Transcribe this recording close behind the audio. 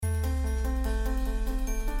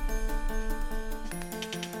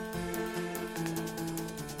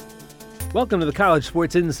Welcome to the College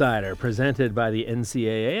Sports Insider, presented by the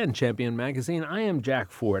NCAA and Champion Magazine. I am Jack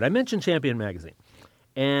Ford. I mentioned Champion Magazine,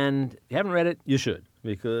 and if you haven't read it, you should,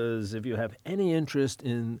 because if you have any interest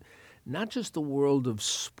in not just the world of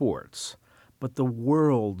sports, but the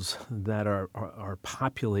worlds that are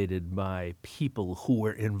populated by people who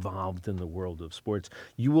are involved in the world of sports,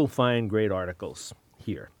 you will find great articles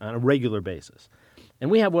here on a regular basis. And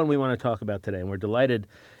we have one we want to talk about today, and we're delighted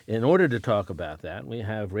in order to talk about that. We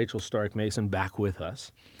have Rachel Stark Mason back with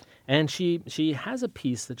us, and she has a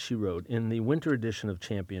piece that she wrote in the winter edition of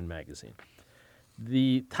Champion Magazine.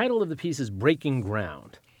 The title of the piece is Breaking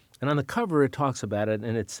Ground, and on the cover it talks about it,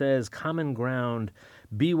 and it says, Common Ground,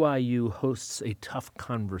 BYU hosts a tough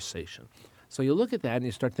conversation. So you look at that and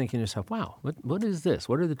you start thinking to yourself, wow, what is this?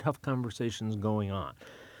 What are the tough conversations going on?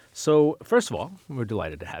 So, first of all, we're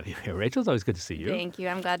delighted to have you here, Rachel. It's always good to see you. Thank you.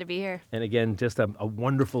 I'm glad to be here. And again, just a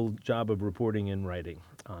wonderful job of reporting and writing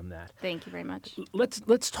on that. Thank you very much.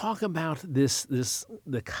 Let's talk about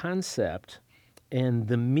the concept and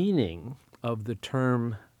the meaning of the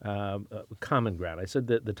term common ground. I said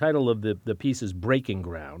that the title of the piece is Breaking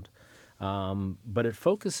Ground, but it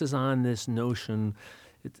focuses on this notion.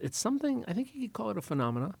 It's something, I think you could call it a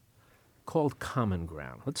phenomena, called common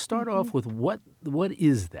ground. Let's start off with what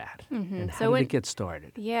is that, and how did it get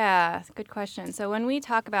started? Yeah, good question. So when we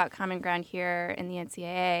talk about common ground here in the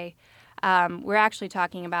NCAA, we're actually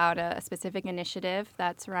talking about a specific initiative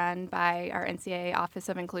that's run by our NCAA Office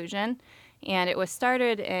of Inclusion, and it was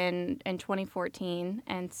started in 2014.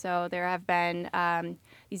 And so there have been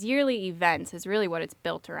these yearly events is really what it's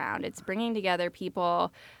built around. It's bringing together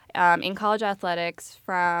people in college athletics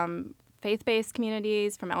from faith-based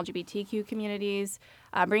communities, from LGBTQ communities,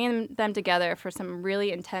 bringing them together for some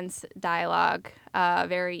really intense dialogue,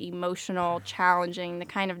 very emotional, challenging, the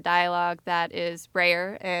kind of dialogue that is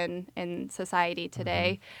rare in society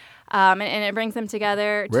today. And it brings them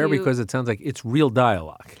together. Rare because it sounds like it's real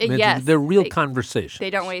dialogue. Yes. They're real conversations.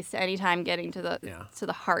 They don't waste any time getting to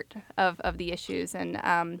the heart of the issues. And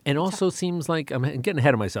also seems like, I'm getting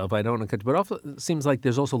ahead of myself, I don't want to cut, but also seems like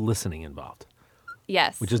there's also listening involved.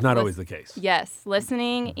 Yes. Which is not always the case. Yes.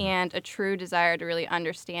 Listening and a true desire to really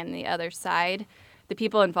understand the other side. The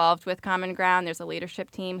people involved with Common Ground, there's a leadership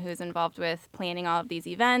team who's involved with planning all of these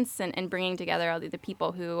events and bringing together all the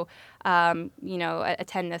people who,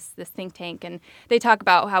 attend this think tank. And they talk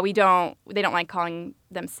about how they don't like calling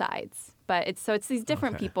them sides. But it's these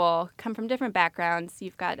different people come from different backgrounds.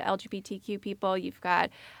 You've got LGBTQ people. You've got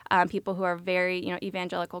people who are very,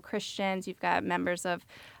 evangelical Christians. You've got members of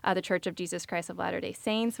the Church of Jesus Christ of Latter-day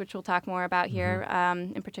Saints, which we'll talk more about here,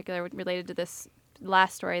 in particular related to this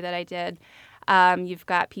last story that I did. You've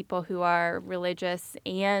got people who are religious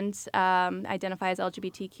and identify as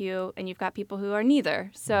LGBTQ, and you've got people who are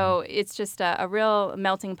neither. So it's just a real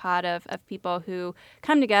melting pot of people who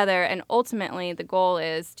come together, and ultimately the goal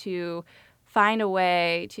is to find a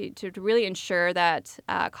way to really ensure that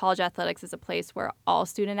college athletics is a place where all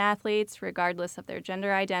student athletes, regardless of their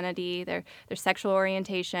gender identity, their sexual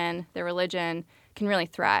orientation, their religion, can really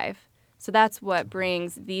thrive. So that's what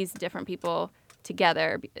brings these different people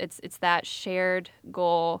together. It's that shared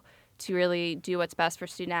goal to really do what's best for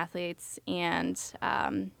student athletes, and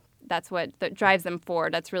that's what drives them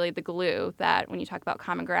forward. That's really the glue that when you talk about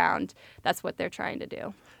common ground, that's what they're trying to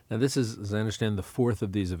do. Now, this is, as I understand, the fourth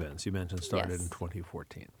of these events you mentioned started in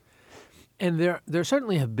 2014. And there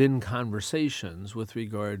certainly have been conversations with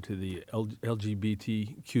regard to the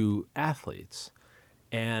LGBTQ athletes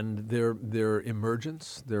and their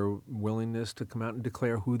emergence, their willingness to come out and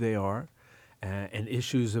declare who they are, and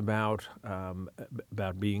issues about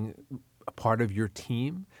being a part of your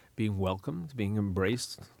team, being welcomed, being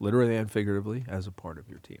embraced, literally and figuratively, as a part of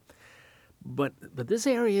your team. But this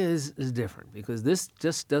area is different because this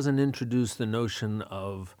just doesn't introduce the notion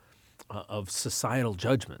of societal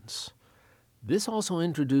judgments. This also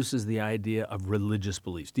introduces the idea of religious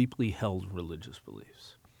beliefs, deeply held religious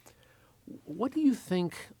beliefs. What do you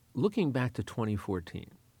think, looking back to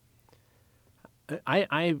 2014,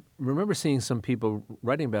 I remember seeing some people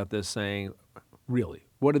writing about this saying, really,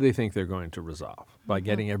 what do they think they're going to resolve by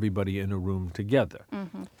getting everybody in a room together?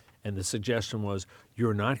 And the suggestion was,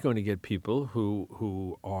 you're not going to get people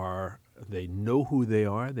who are, they know who they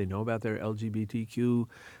are, they know about their LGBTQ,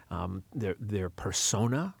 their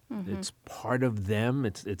persona. It's part of them.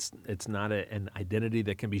 It's not an identity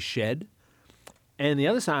that can be shed. And the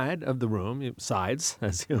other side of the room, sides,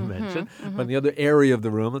 as you mentioned, but the other area of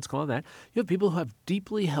the room, let's call it that, you have people who have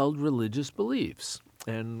deeply held religious beliefs.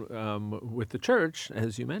 And with the church,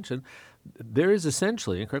 as you mentioned, there is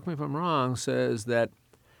essentially, and correct me if I'm wrong, says that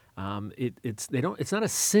it's not a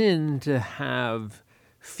sin to have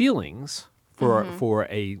feelings for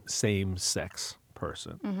a same-sex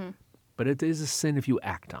person, but it is a sin if you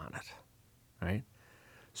act on it, right?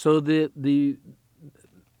 So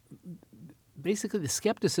basically the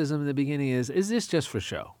skepticism in the beginning is this just for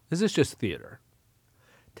show? Is this just theater?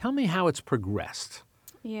 Tell me how it's progressed.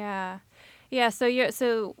 Yeah. Yeah,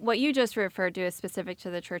 so what you just referred to is specific to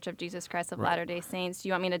the Church of Jesus Christ of Latter-day Saints. Do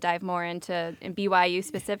you want me to dive more into BYU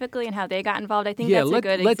specifically and how they got involved? I think that's a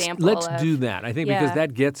good example. Let's do that. I think because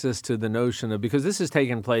that gets us to the notion of, because this has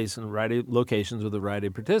taken place in a variety of locations with a variety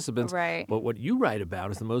of participants. Right. But what you write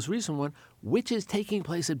about is the most recent one, which is taking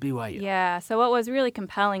place at BYU. Yeah, so what was really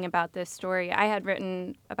compelling about this story, I had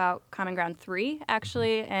written about Common Ground 3,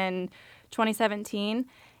 actually, in 2017.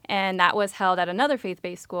 And that was held at another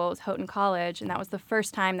faith-based school. It was Houghton College, and that was the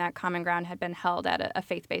first time that Common Ground had been held at a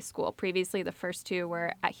faith-based school. Previously, the first two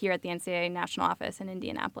were here at the NCAA National Office in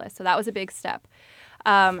Indianapolis. So that was a big step.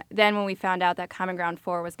 Then when we found out that Common Ground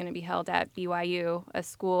 4 was going to be held at BYU, a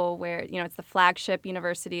school where, it's the flagship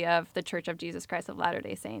university of the Church of Jesus Christ of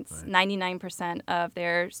Latter-day Saints. Right. 99% of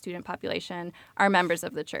their student population are members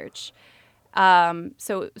of the church.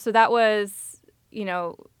 So that was,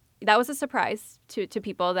 that was a surprise to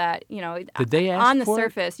people that, Did they ask on the for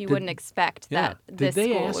surface, you wouldn't expect that this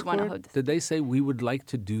school would want to hold this. Did they say, we would like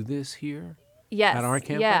to do this here? Yes. At our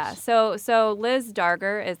campus? Yeah. So Liz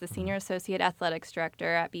Darger is the Senior Associate Athletics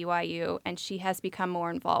Director at BYU, and she has become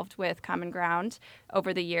more involved with Common Ground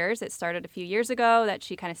over the years. It started a few years ago that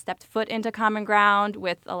she kind of stepped foot into Common Ground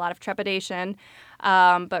with a lot of trepidation,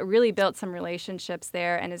 but really built some relationships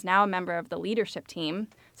there and is now a member of the leadership team.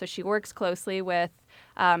 So she works closely with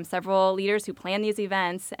several leaders who plan these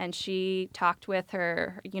events, and she talked with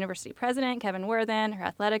her university president, Kevin Worthen, her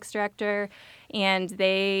athletics director, and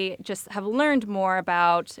they just have learned more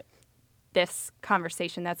about this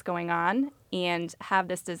conversation that's going on and have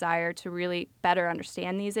this desire to really better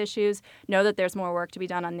understand these issues, know that there's more work to be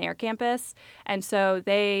done on their campus. And so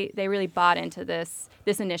they really bought into this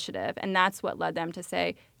initiative, and that's what led them to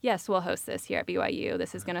say, yes, we'll host this here at BYU.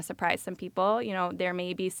 This is going to surprise some people. There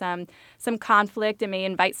may be some conflict. It may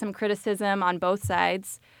invite some criticism on both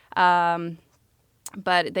sides.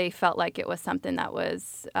 But they felt like it was something that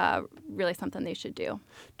was really something they should do.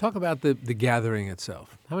 Talk about the gathering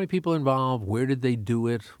itself. How many people involved? Where did they do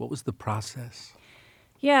it? What was the process?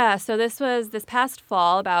 Yeah, so this past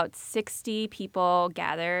fall, about 60 people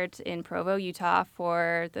gathered in Provo, Utah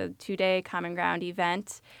for the 2-day Common Ground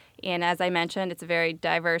event. And as I mentioned, it's a very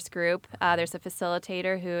diverse group. There's a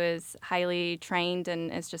facilitator who is highly trained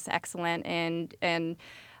and is just excellent in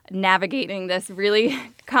navigating this really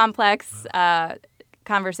complex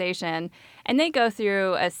conversation. And they go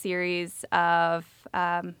through a series of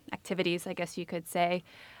activities, I guess you could say.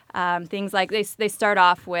 Things like they start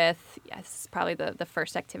off with, this is probably the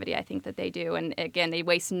first activity I think that they do. And again, they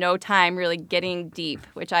waste no time really getting deep,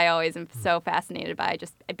 which I always am so fascinated by,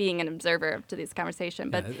 just being an observer to this conversation.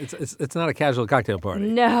 But it's not a casual cocktail party.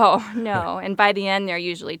 No. And by the end, there are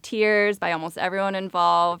usually tears by almost everyone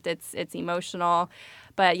involved. It's emotional.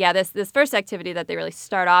 But yeah, this first activity that they really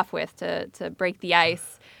start off with to break the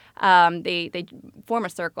ice, they form a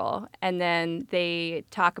circle, and then they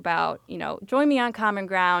talk about, join me on Common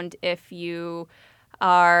Ground if you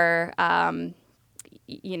are,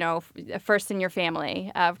 first in your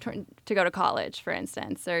family to go to college, for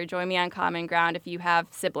instance, or join me on Common Ground if you have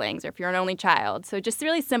siblings or if you're an only child. So just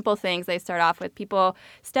really simple things they start off with. People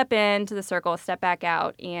step into the circle, step back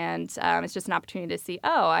out, and it's just an opportunity to see,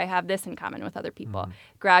 oh, I have this in common with other people. Mm-hmm.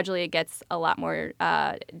 Gradually, it gets a lot more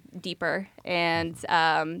deeper, and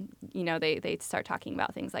they start talking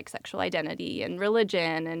about things like sexual identity and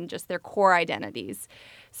religion and just their core identities.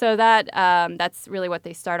 So that's really what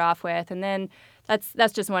they start off with, and then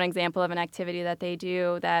that's just one example of an activity that they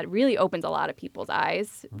do that really opens a lot of people's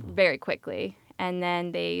eyes very quickly. And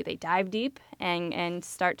then they dive deep and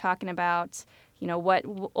start talking about, what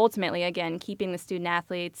ultimately, again, keeping the student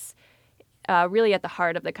athletes really at the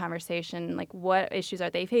heart of the conversation, like what issues are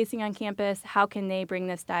they facing on campus? How can they bring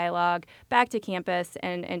this dialogue back to campus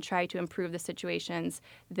and try to improve the situations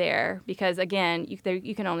there? Because, again, you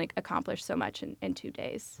can only accomplish so much in 2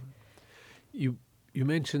 days. You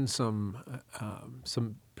mentioned some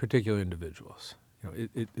particular individuals.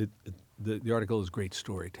 The article is great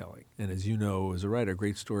storytelling, and as you know, as a writer,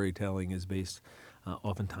 great storytelling is based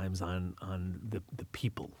oftentimes on the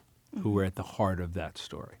people who are at the heart of that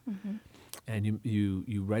story. Mm-hmm. And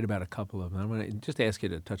you write about a couple of them. I'm going to just ask you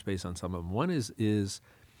to touch base on some of them. One is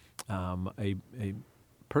a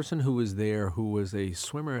person who was there who was a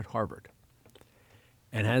swimmer at Harvard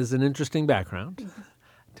and has an interesting background. Mm-hmm.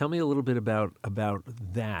 Tell me a little bit about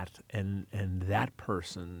that and that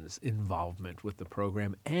person's involvement with the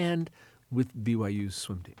program and with BYU's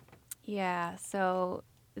swim team. Yeah, so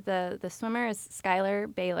the swimmer is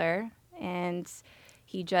Skylar Baylor, and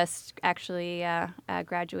he just actually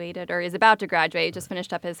graduated, or is about to graduate. Just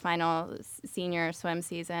finished up his final senior swim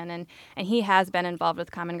season, and he has been involved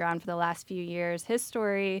with Common Ground for the last few years. His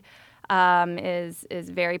story is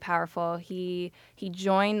very powerful. He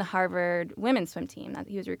joined the Harvard women's swim team.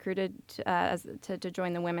 He was recruited to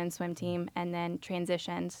join the women's swim team, and then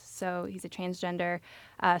transitioned. So he's a transgender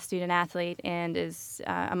student athlete, and is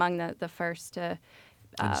among the first to.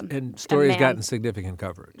 And story has gotten significant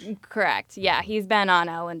coverage. Correct. Yeah, he's been on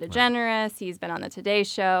Ellen DeGeneres. He's been on the Today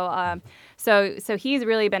Show. So he's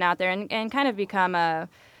really been out there and kind of become a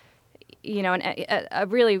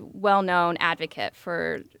really well-known advocate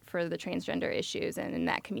for the transgender issues in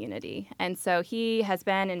that community. And so he has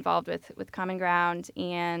been involved with Common Ground,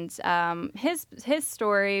 and his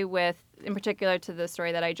story in particular to the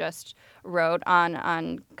story that I just wrote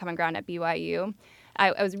on Common Ground at BYU.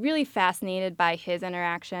 I was really fascinated by his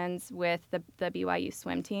interactions with the BYU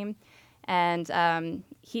swim team. And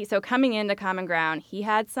so coming into Common Ground, he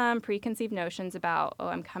had some preconceived notions about,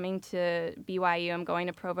 I'm coming to BYU, I'm going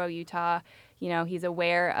to Provo, Utah. He's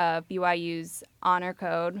aware of BYU's honor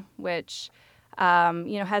code, which,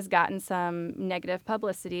 has gotten some negative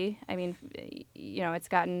publicity. I mean, it's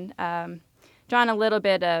gotten drawn a little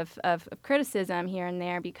bit of criticism here and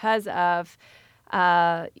there because of,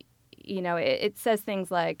 it says things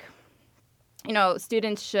like,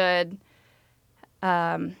 students should,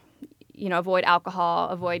 avoid alcohol,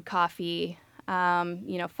 avoid coffee,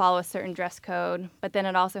 follow a certain dress code. But then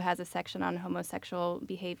it also has a section on homosexual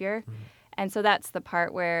behavior. Mm-hmm. And so that's the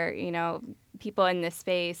part where, people in this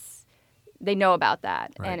space, they know about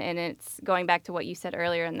that. Right. And it's going back to what you said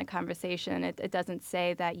earlier in the conversation. It doesn't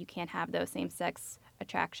say that you can't have those same-sex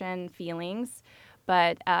attraction feelings,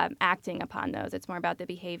 but acting upon those. It's more about the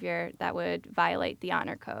behavior that would violate the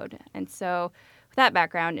honor code. And so with that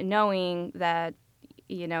background, and knowing that,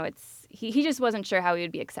 he just wasn't sure how he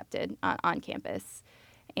would be accepted on campus.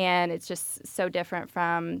 And it's just so different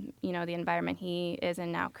from, the environment he is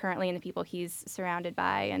in now currently and the people he's surrounded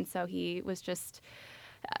by. And so he was just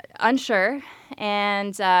unsure,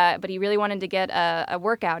 but he really wanted to get a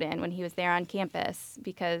workout in when he was there on campus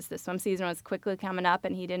because the swim season was quickly coming up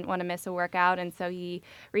and he didn't want to miss a workout. And so he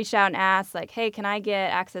reached out and asked, like, hey, can I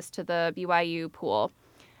get access to the BYU pool?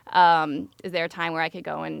 Is there a time where I could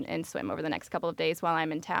go and swim over the next couple of days while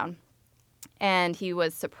I'm in town? And he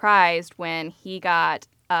was surprised when he got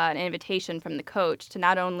an invitation from the coach to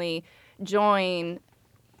not only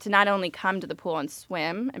come to the pool and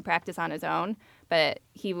swim and practice on his own, but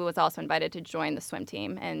he was also invited to join the swim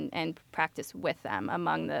team and practice with them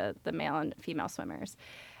among the male and female swimmers.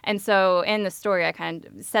 And so in the story, I kind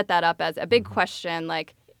of set that up as a big question,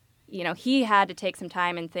 like, he had to take some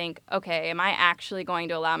time and think, okay, am I actually going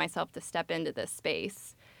to allow myself to step into this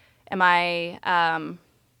space? Am I...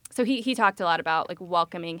 So he talked a lot about, like,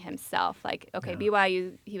 welcoming himself. Like, okay, yeah.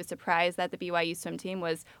 BYU, he was surprised that the BYU swim team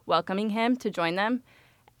was welcoming him to join them.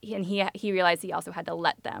 And he realized he also had to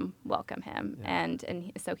let them welcome him. Yeah.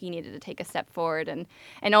 And so he needed to take a step forward. And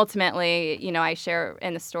ultimately, I share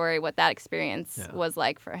in the story what that experience was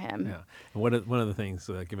like for him. Yeah. And one of the things,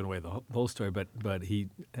 giving away the whole story, but he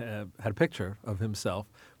had a picture of himself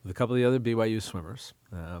with a couple of the other BYU swimmers.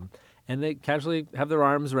 And they casually have their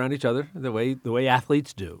arms around each other the way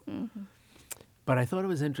athletes do. Mm-hmm. But I thought it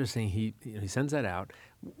was interesting. He sends that out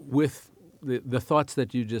with the thoughts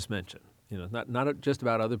that you just mentioned. Not just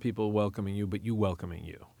about other people welcoming you, but you welcoming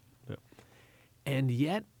you. Yeah. And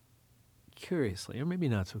yet, curiously, or maybe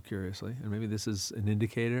not so curiously, and maybe this is an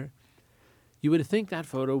indicator, you would think that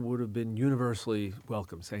photo would have been universally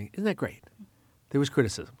welcome, saying, "Isn't that great?" There was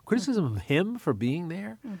criticism. Criticism of him for being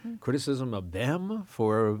there. Mm-hmm. Criticism of them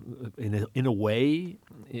for, in a way,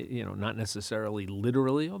 not necessarily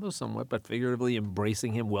literally, although somewhat, but figuratively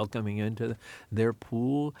embracing him, welcoming him into their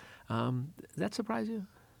pool. Did that surprise you?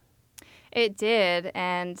 It did,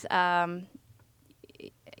 and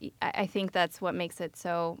I think that's what makes it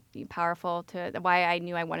so powerful. Why I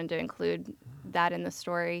knew I wanted to include that in the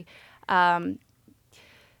story.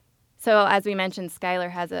 So as we mentioned, Skylar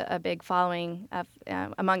has a big following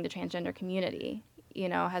among the transgender community.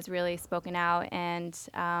 Has really spoken out and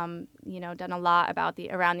done a lot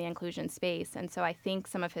around the inclusion space. And so I think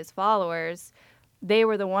some of his followers, they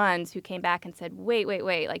were the ones who came back and said, wait,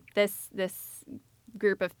 like this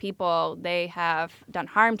group of people, they have done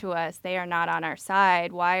harm to us. They are not on our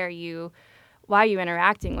side. Why are you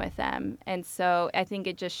interacting with them? And so I think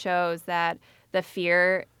it just shows that the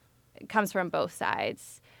fear comes from both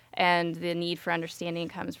sides. and the need for understanding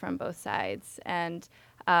comes from both sides. And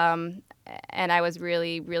I was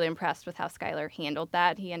really, really impressed with how Skylar handled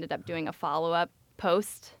that. He ended up doing a follow-up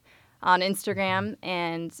post on Instagram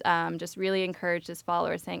and just really encouraged his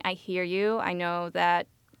followers, saying, I hear you. I know that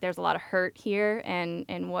there's a lot of hurt here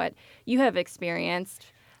and what you have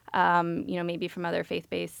experienced, maybe from other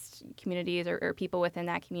faith-based communities or people within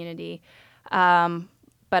that community.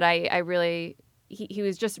 But I really, he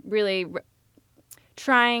was just really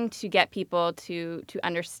trying to get people to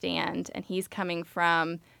understand. And he's coming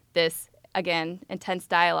from this, again, intense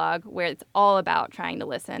dialogue where it's all about trying to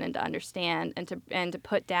listen and to understand and to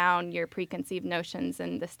put down your preconceived notions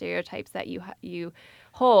and the stereotypes that you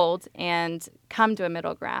hold and come to a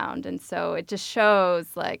middle ground. And so it just shows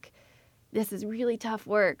like this is really tough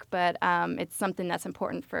work, but it's something that's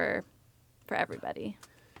important for everybody.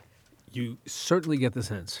 You certainly get the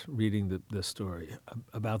sense, reading the story,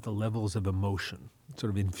 about the levels of emotion sort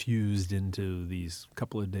of infused into these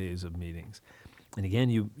couple of days of meetings. And again,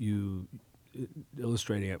 you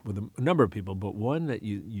illustrating it with a number of people, but one that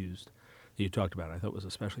you used, that you talked about, I thought was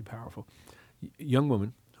especially powerful. Young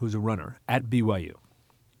woman who's a runner at BYU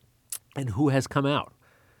and who has come out.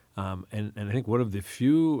 And I think one of the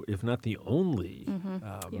few, if not the only,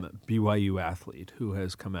 BYU athlete who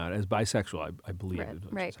has come out as bisexual, I believe.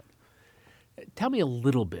 Right. Tell me a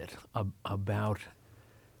little bit about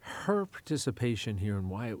her participation here and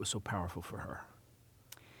why it was so powerful for her.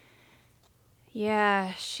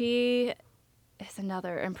 Yeah, she is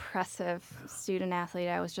another impressive student athlete.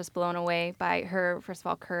 I was just blown away by her, first of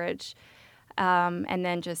all, courage. And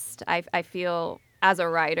then just, I feel, as a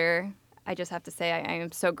writer, I just have to say I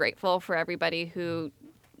am so grateful for everybody who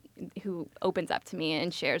opens up to me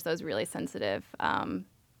and shares those really sensitive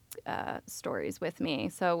stories with me.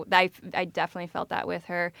 So I definitely felt that with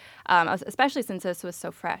her, especially since this was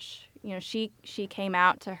so fresh. You know, she came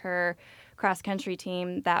out to her cross country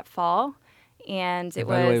team that fall, and it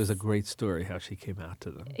was. By the way, it was a great story how she came out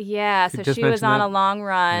to them. Yeah, so she was on a long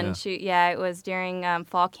run. Yeah. It was during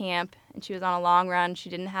fall camp, and she was on a long run.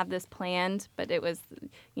 She didn't have this planned, but it was,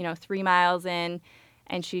 3 miles in,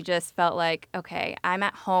 and she just felt like, okay, I'm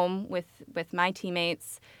at home with my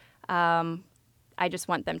teammates. I just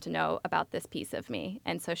want them to know about this piece of me.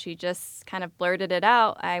 And so she just kind of blurted it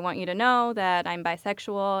out. I want you to know that I'm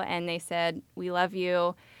bisexual. And they said, we love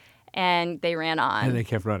you. And they ran on. And they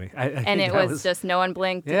kept running. And it was just no one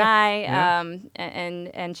blinked an eye.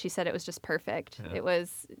 And she said it was just perfect. Yeah. It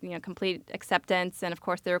was, complete acceptance. And of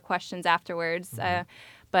course, there were questions afterwards.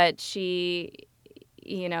 But she,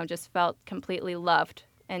 just felt completely loved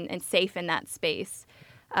and safe in that space.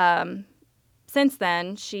 Since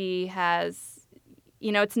then, she has,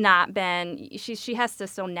 it's not been, she has to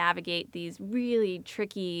still navigate these really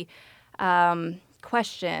tricky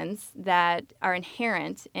questions that are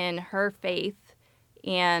inherent in her faith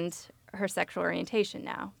and her sexual orientation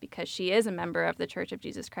now, because she is a member of the Church of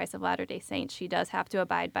Jesus Christ of Latter-day Saints. She does have to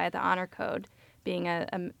abide by the honor code, being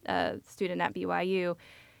a student at BYU.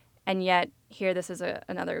 And yet, here, this is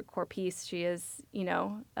another core piece. She is, she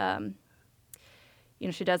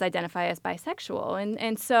does identify as bisexual.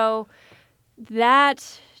 And so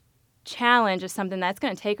that challenge is something that's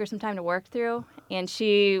going to take her some time to work through. And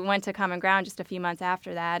she went to Common Ground just a few months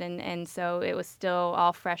after that. And so it was still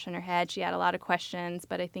all fresh in her head. She had a lot of questions,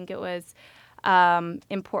 but I think it was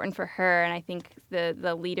important for her. And I think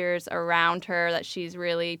the leaders around her that she's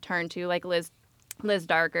really turned to, like Liz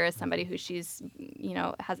Darker, is somebody who she's,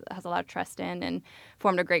 has a lot of trust in and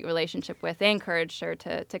formed a great relationship with. They encouraged her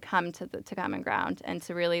to come to Common Ground and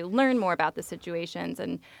to really learn more about the situations.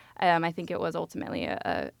 And I think it was ultimately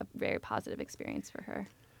a very positive experience for her.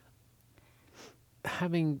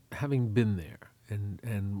 Having been there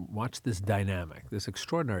and watched this dynamic, this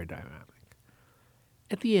extraordinary dynamic,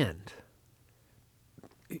 at the end,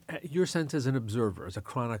 your sense as an observer, as a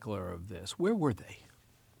chronicler of this, where were they?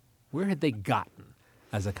 Where had they gotten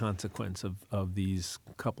as a consequence of these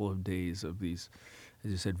couple of days of these,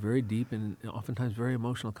 as you said, very deep and oftentimes very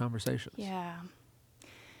emotional conversations? Yeah.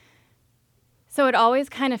 So it always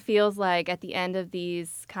kind of feels like at the end of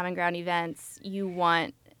these Common Ground events, you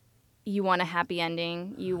want a happy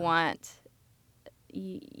ending. You want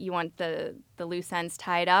the loose ends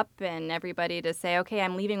tied up and everybody to say, okay,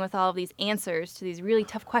 I'm leaving with all of these answers to these really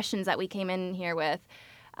tough questions that we came in here with.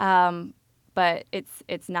 But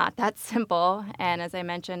it's not that simple, and as I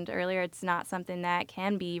mentioned earlier, it's not something that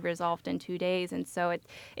can be resolved in 2 days, and so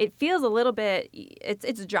it feels a little bit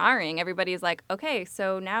it's jarring. Everybody's like, okay,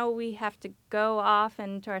 so now we have to go off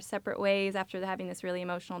into our separate ways after having this really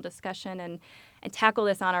emotional discussion and tackle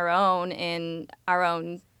this on our own in our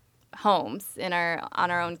own homes, on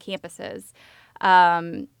our own campuses.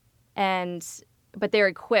 but they're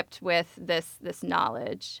equipped with this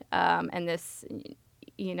knowledge and this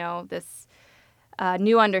this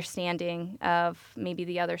new understanding of maybe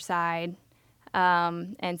the other side.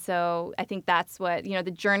 And so I think that's what,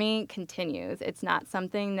 the journey continues. It's not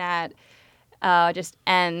something that just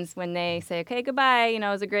ends when they say, okay, goodbye, it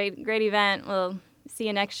was a great event. We'll see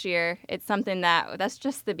you next year. It's something that's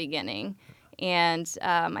just the beginning. And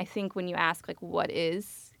I think when you ask, like, what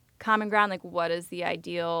is common ground, like, what is the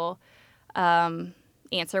ideal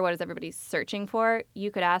answer, what is everybody searching for,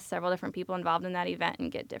 you could ask several different people involved in that event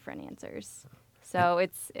and get different answers. So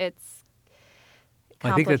it's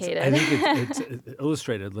complicated. I think it's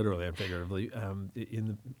illustrated literally and figuratively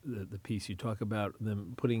in the piece. You talk about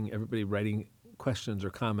them putting everybody writing questions or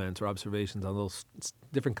comments or observations on little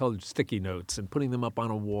different colored sticky notes and putting them up on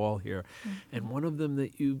a wall here. Mm-hmm. And one of them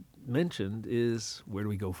that you mentioned is, where do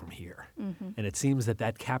we go from here? Mm-hmm. And it seems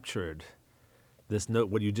that captured this note.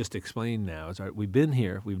 What you just explained now is, all right, we've been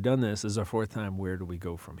here, we've done this is our fourth time, where do we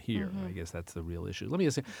go from here? Mm-hmm. I guess that's the real issue. Let me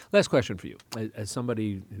ask you, last question for you, as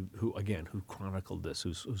somebody who chronicled this,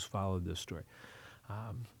 who's followed this story.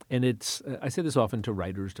 And it's, I say this often to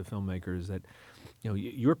writers, to filmmakers, that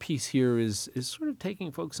your piece here is sort of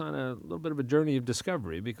taking folks on a little bit of a journey of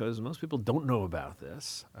discovery, because most people don't know about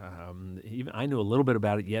this. Even I knew a little bit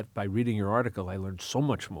about it, yet by reading your article, I learned so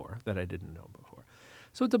much more that I didn't know before.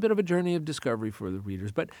 So it's a bit of a journey of discovery for the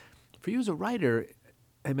readers. But for you as a writer,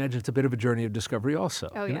 I imagine it's a bit of a journey of discovery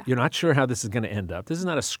also. Oh, yeah. You're not sure how this is going to end up. This is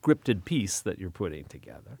not a scripted piece that you're putting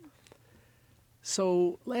together.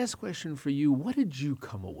 So last question for you, what did you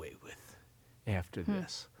come away with after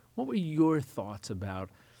this? What were your thoughts about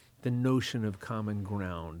the notion of common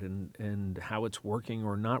ground and how it's working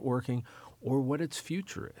or not working, or what its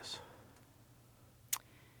future is?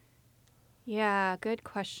 Yeah, good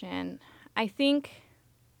question. I think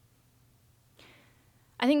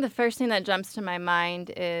the first thing that jumps to my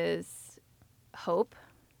mind is hope.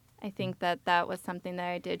 I think that was something that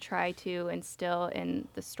I did try to instill in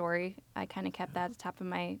the story. I kind of kept that at the top of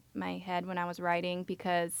my head when I was writing,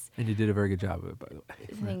 because... And you did a very good job of it, by the way.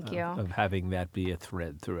 Thank you. Of having that be a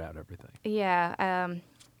thread throughout everything. Yeah,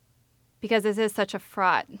 because this is such a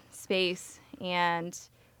fraught space, and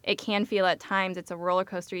it can feel at times it's a roller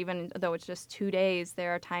coaster, even though it's just 2 days.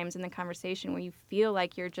 There are times in the conversation where you feel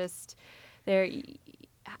like you're just there.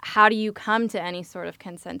 How do you come to any sort of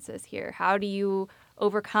consensus here? How do you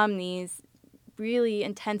overcome these really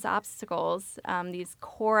intense obstacles, these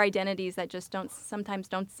core identities that just sometimes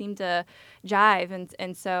don't seem to jive?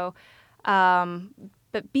 And so,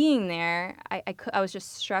 but being there, I was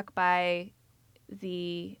just struck by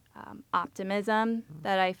the optimism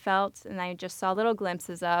that I felt, and I just saw little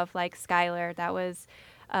glimpses of, like Skylar. That was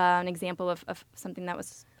an example of something that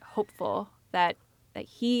was hopeful, that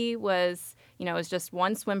he was, it was just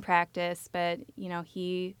one swim practice, but,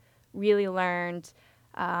 he really learned,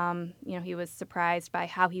 he was surprised by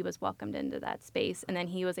how he was welcomed into that space. And then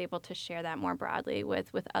he was able to share that more broadly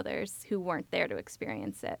with others who weren't there to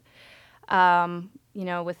experience it.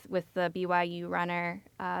 With the BYU runner,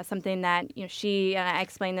 something that, she, and I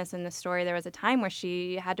explained this in the story, there was a time where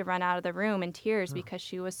she had to run out of the room in tears because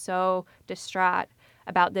she was so distraught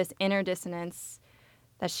about this inner dissonance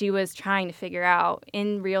that she was trying to figure out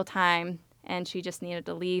in real time, and she just needed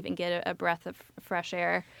to leave and get a breath of fresh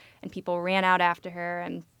air, and people ran out after her,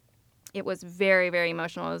 and it was very, very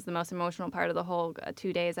emotional. It was the most emotional part of the whole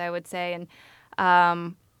 2 days, I would say. And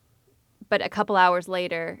but a couple hours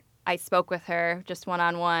later, I spoke with her just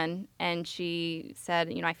one-on-one, and she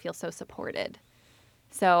said, I feel so supported.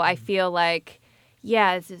 So I feel like,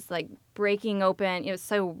 this is like breaking open. It was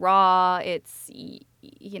so raw. It's,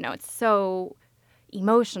 it's so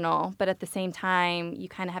emotional, but at the same time, you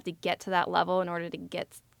kind of have to get to that level in order to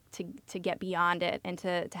get beyond it and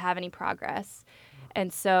to have any progress.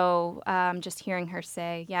 And so just hearing her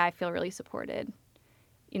say, I feel really supported,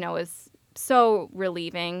 was so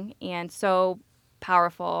relieving and so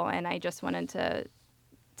powerful. And I just wanted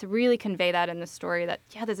to really convey that in the story, that,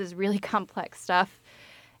 this is really complex stuff,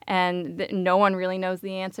 and no one really knows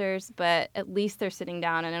the answers, but at least they're sitting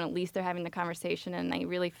down and at least they're having the conversation. And I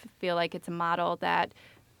really feel like it's a model that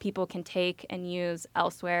people can take and use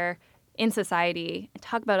elsewhere in society and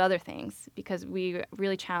talk about other things, because we are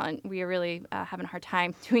really having a hard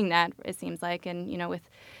time doing that, it seems like, and,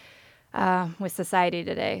 with society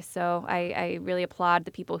today. So I really applaud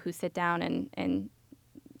the people who sit down and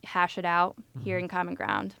hash it out here in Common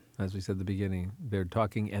Ground. As we said at the beginning, they're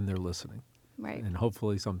talking and they're listening. Right. And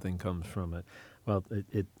hopefully something comes from it. Well,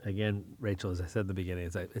 it again, Rachel, as I said at the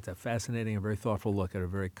beginning, it's a fascinating and very thoughtful look at a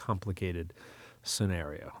very complicated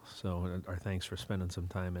scenario. So our thanks for spending some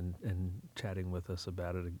time and chatting with us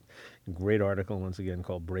about it. A great article, once again,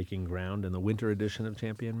 called Breaking Ground in the winter edition of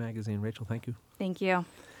Champion Magazine. Rachel, thank you. Thank you.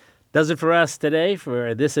 Does it for us today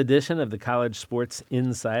for this edition of the College Sports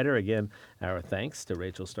Insider. Again, our thanks to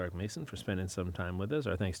Rachel Stark-Mason for spending some time with us.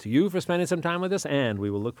 Our thanks to you for spending some time with us. And we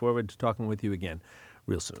will look forward to talking with you again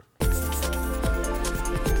real soon.